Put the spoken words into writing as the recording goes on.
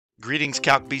Greetings,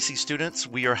 Calc BC students.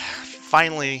 We are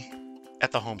finally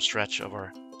at the home stretch of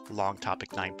our long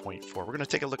topic 9.4. We're going to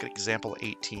take a look at example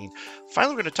 18.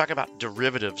 Finally, we're going to talk about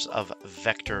derivatives of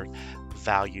vector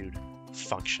valued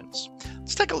functions.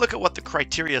 Let's take a look at what the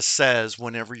criteria says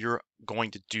whenever you're going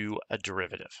to do a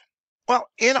derivative. Well,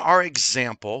 in our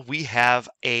example, we have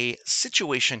a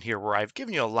situation here where I've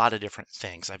given you a lot of different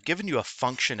things. I've given you a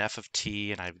function f of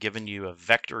t, and I've given you a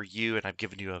vector u, and I've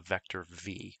given you a vector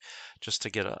v, just to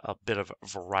get a bit of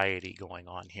variety going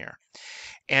on here.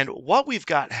 And what we've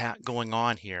got going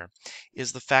on here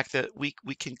is the fact that we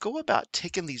can go about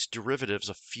taking these derivatives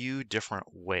a few different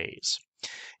ways.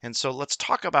 And so let's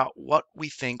talk about what we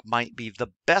think might be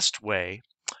the best way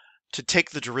to take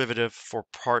the derivative for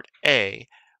part A,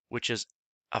 which is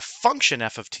a function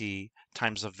f of t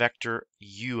times a vector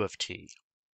u of t.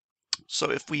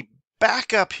 So if we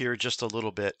back up here just a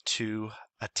little bit to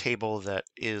a table that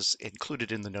is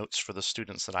included in the notes for the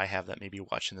students that I have that may be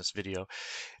watching this video,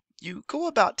 you go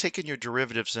about taking your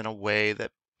derivatives in a way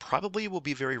that probably will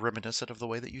be very reminiscent of the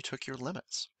way that you took your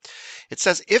limits. It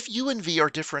says if u and v are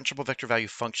differentiable vector value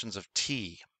functions of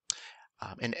t,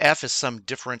 and f is some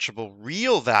differentiable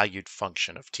real valued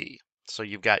function of t. So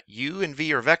you've got u and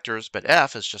v are vectors, but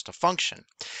f is just a function.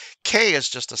 K is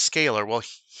just a scalar. Well,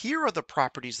 here are the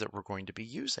properties that we're going to be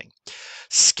using.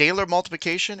 Scalar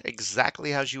multiplication,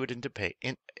 exactly as you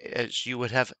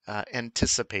would have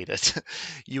anticipated.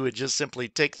 You would just simply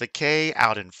take the k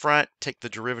out in front, take the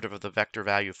derivative of the vector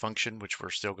value function, which we're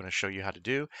still going to show you how to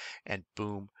do, and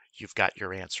boom, you've got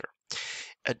your answer.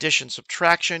 Addition,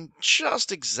 subtraction,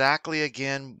 just exactly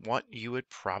again what you would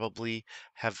probably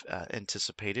have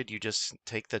anticipated. You just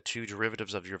take the two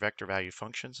derivatives of your vector value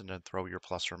functions and then throw your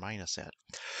plus or minus in.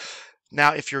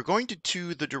 Now, if you're going to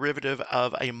do the derivative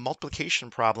of a multiplication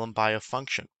problem by a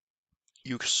function,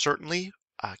 you certainly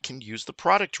can use the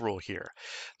product rule here.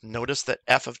 Notice that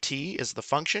f of t is the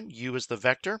function, u is the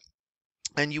vector,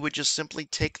 and you would just simply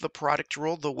take the product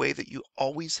rule the way that you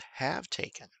always have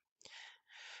taken.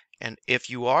 And if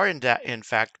you are in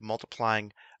fact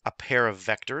multiplying a pair of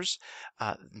vectors,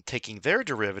 taking their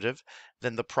derivative,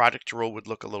 then the product rule would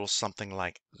look a little something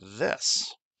like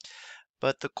this.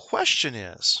 But the question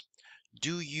is,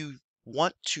 do you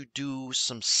want to do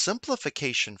some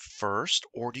simplification first,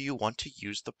 or do you want to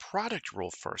use the product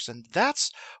rule first? And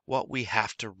that's what we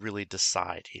have to really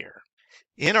decide here.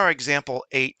 In our example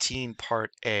 18, part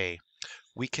A,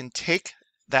 we can take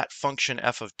that function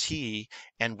f of t,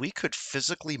 and we could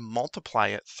physically multiply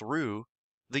it through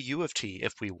the u of t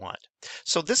if we want.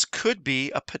 So this could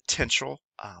be a potential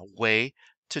way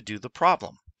to do the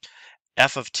problem.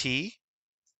 F of t,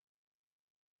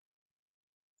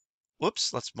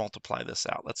 whoops, let's multiply this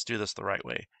out. Let's do this the right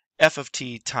way. F of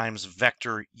t times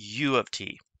vector u of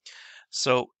t.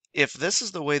 So if this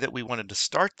is the way that we wanted to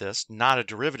start this, not a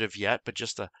derivative yet, but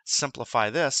just to simplify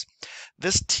this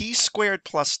t squared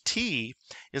plus t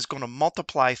is going to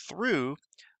multiply through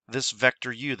this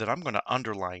vector u that I'm going to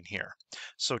underline here.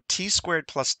 So t squared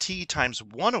plus t times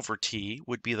 1 over t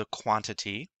would be the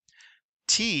quantity,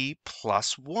 t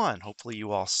plus 1. Hopefully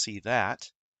you all see that.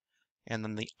 And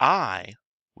then the I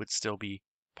would still be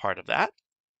part of that.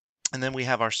 And then we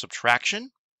have our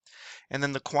subtraction. And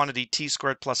then the quantity t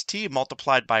squared plus t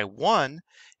multiplied by 1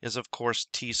 is, of course,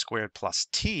 t squared plus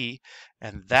t,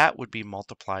 and that would be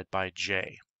multiplied by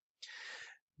j.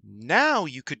 Now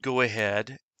you could go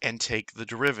ahead and take the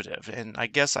derivative. And I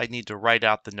guess I need to write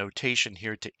out the notation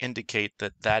here to indicate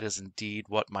that that is indeed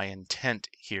what my intent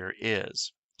here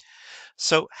is.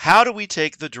 So how do we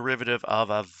take the derivative of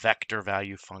a vector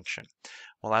value function?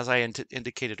 Well, as I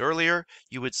indicated earlier,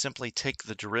 you would simply take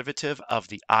the derivative of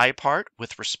the I part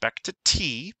with respect to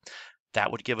t.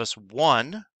 That would give us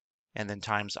 1, and then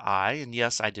times I. And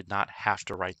yes, I did not have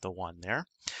to write the 1 there.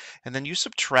 And then you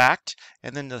subtract,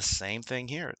 and then the same thing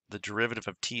here. The derivative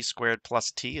of t squared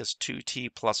plus t is 2t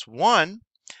plus 1.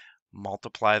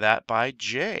 Multiply that by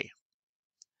j.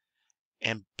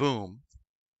 And boom,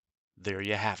 there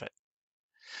you have it.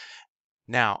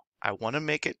 Now, I want to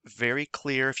make it very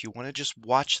clear, if you want to just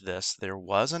watch this, there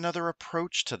was another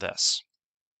approach to this.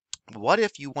 What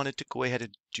if you wanted to go ahead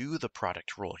and do the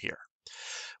product rule here?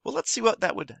 Well, let's see what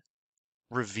that would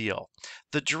reveal.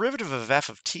 The derivative of f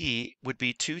of t would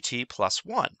be 2t plus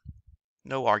 1.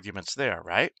 No arguments there,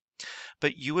 right?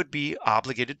 But you would be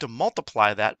obligated to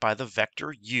multiply that by the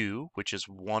vector u, which is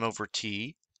 1 over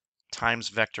t times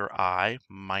vector I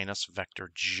minus vector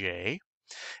j.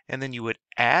 And then you would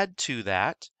add to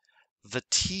that the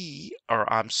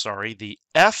the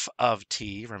f of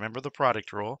t, remember the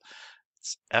product rule,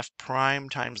 it's f prime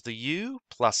times the u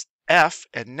plus f,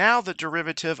 and now the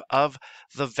derivative of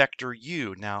the vector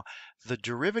u. Now, The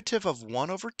derivative of 1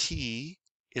 over t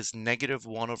is negative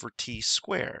 1 over t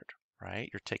squared, right?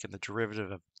 You're taking the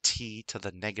derivative of t to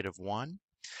the negative 1.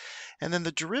 And then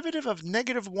the derivative of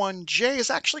negative 1j is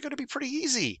actually going to be pretty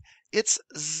easy. It's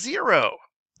 0.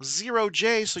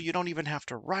 0j, so you don't even have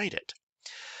to write it.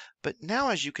 But now,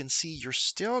 as you can see, you're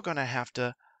still going to have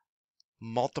to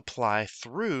multiply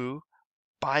through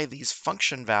by these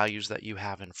function values that you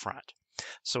have in front.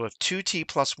 So if 2t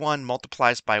plus 1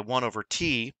 multiplies by 1 over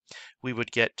t, we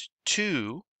would get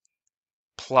 2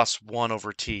 plus 1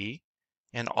 over t,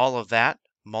 and all of that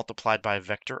multiplied by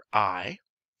vector I.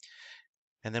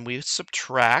 And then we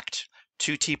subtract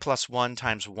 2t plus 1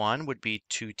 times 1 would be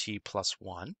 2t plus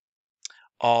 1.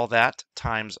 All that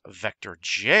times vector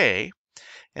j.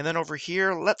 And then over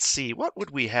here, let's see, what would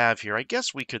we have here? I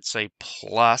guess we could say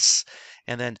plus,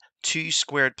 and then 2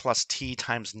 squared plus t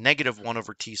times negative 1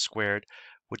 over t squared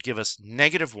would give us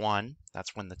negative 1.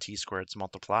 That's when the t squared is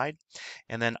multiplied.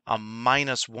 And then a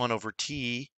minus 1 over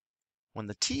t when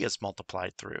the t is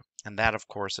multiplied through. And that, of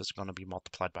course, is going to be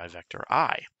multiplied by vector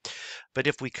I. But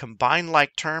if we combine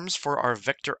like terms for our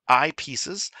vector I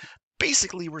pieces,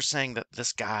 basically we're saying that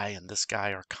this guy and this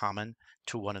guy are common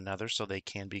to one another, so they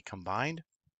can be combined.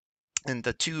 And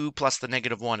the 2 plus the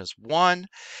negative 1 is 1.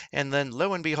 And then,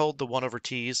 lo and behold, the 1 over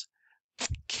t's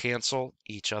cancel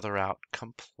each other out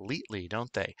completely,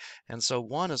 don't they? And so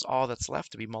 1 is all that's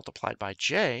left to be multiplied by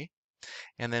j.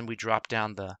 And then we drop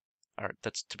down or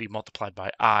that's to be multiplied by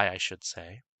I should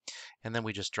say. And then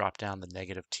we just drop down the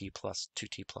negative t plus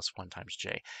 2t plus 1 times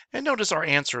j. And notice our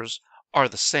answers are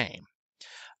the same.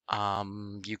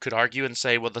 You could argue and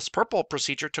say, well, this purple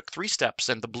procedure took 3 steps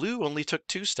and the blue only took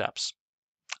 2 steps.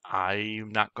 I'm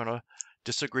not going to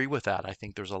disagree with that. I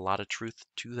think there's a lot of truth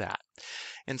to that.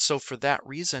 And so for that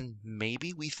reason,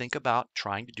 maybe we think about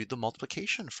trying to do the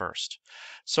multiplication first.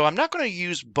 So I'm not going to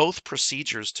use both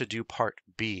procedures to do part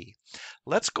B.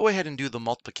 Let's go ahead and do the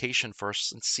multiplication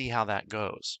first and see how that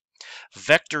goes.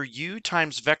 Vector u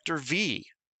times vector v.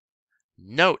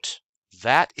 Note,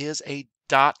 that is a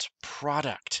dot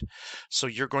product. So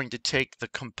you're going to take the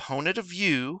component of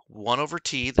u, 1 over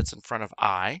t, that's in front of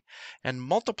I, and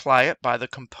multiply it by the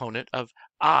component of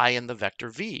I in the vector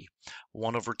v.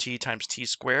 1 over t times t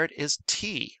squared is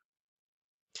t.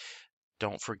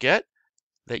 Don't forget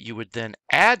that you would then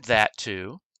add that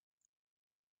to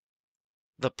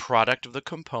the product of the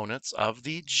components of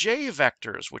the j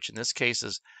vectors, which in this case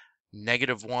is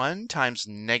negative 1 times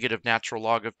negative natural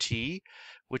log of t,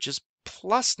 which is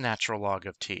plus natural log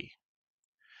of t.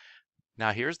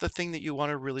 Now here's the thing that you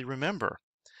want to really remember.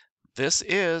 This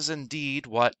is indeed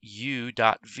what u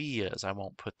dot v is. I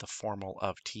won't put the formal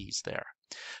of t's there.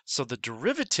 So the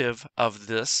derivative of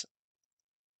this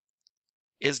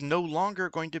is no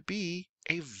longer going to be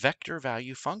a vector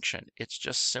value function. It's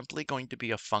just simply going to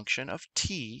be a function of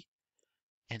t,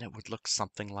 and it would look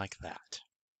something like that.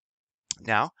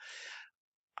 Now,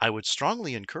 I would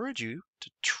strongly encourage you to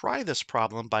try this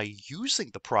problem by using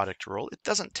the product rule. It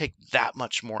doesn't take that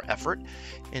much more effort,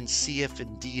 and see if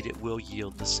indeed it will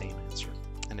yield the same answer,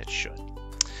 and it should.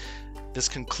 This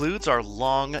concludes our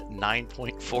long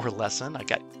 9.4 lesson. I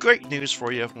got great news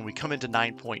for you. When we come into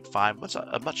 9.5, it's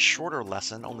a much shorter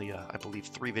lesson, only I believe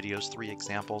 3 videos, 3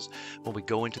 examples, when we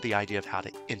go into the idea of how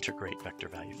to integrate vector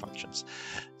value functions.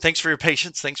 Thanks for your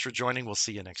patience. Thanks for joining. We'll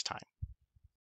see you next time.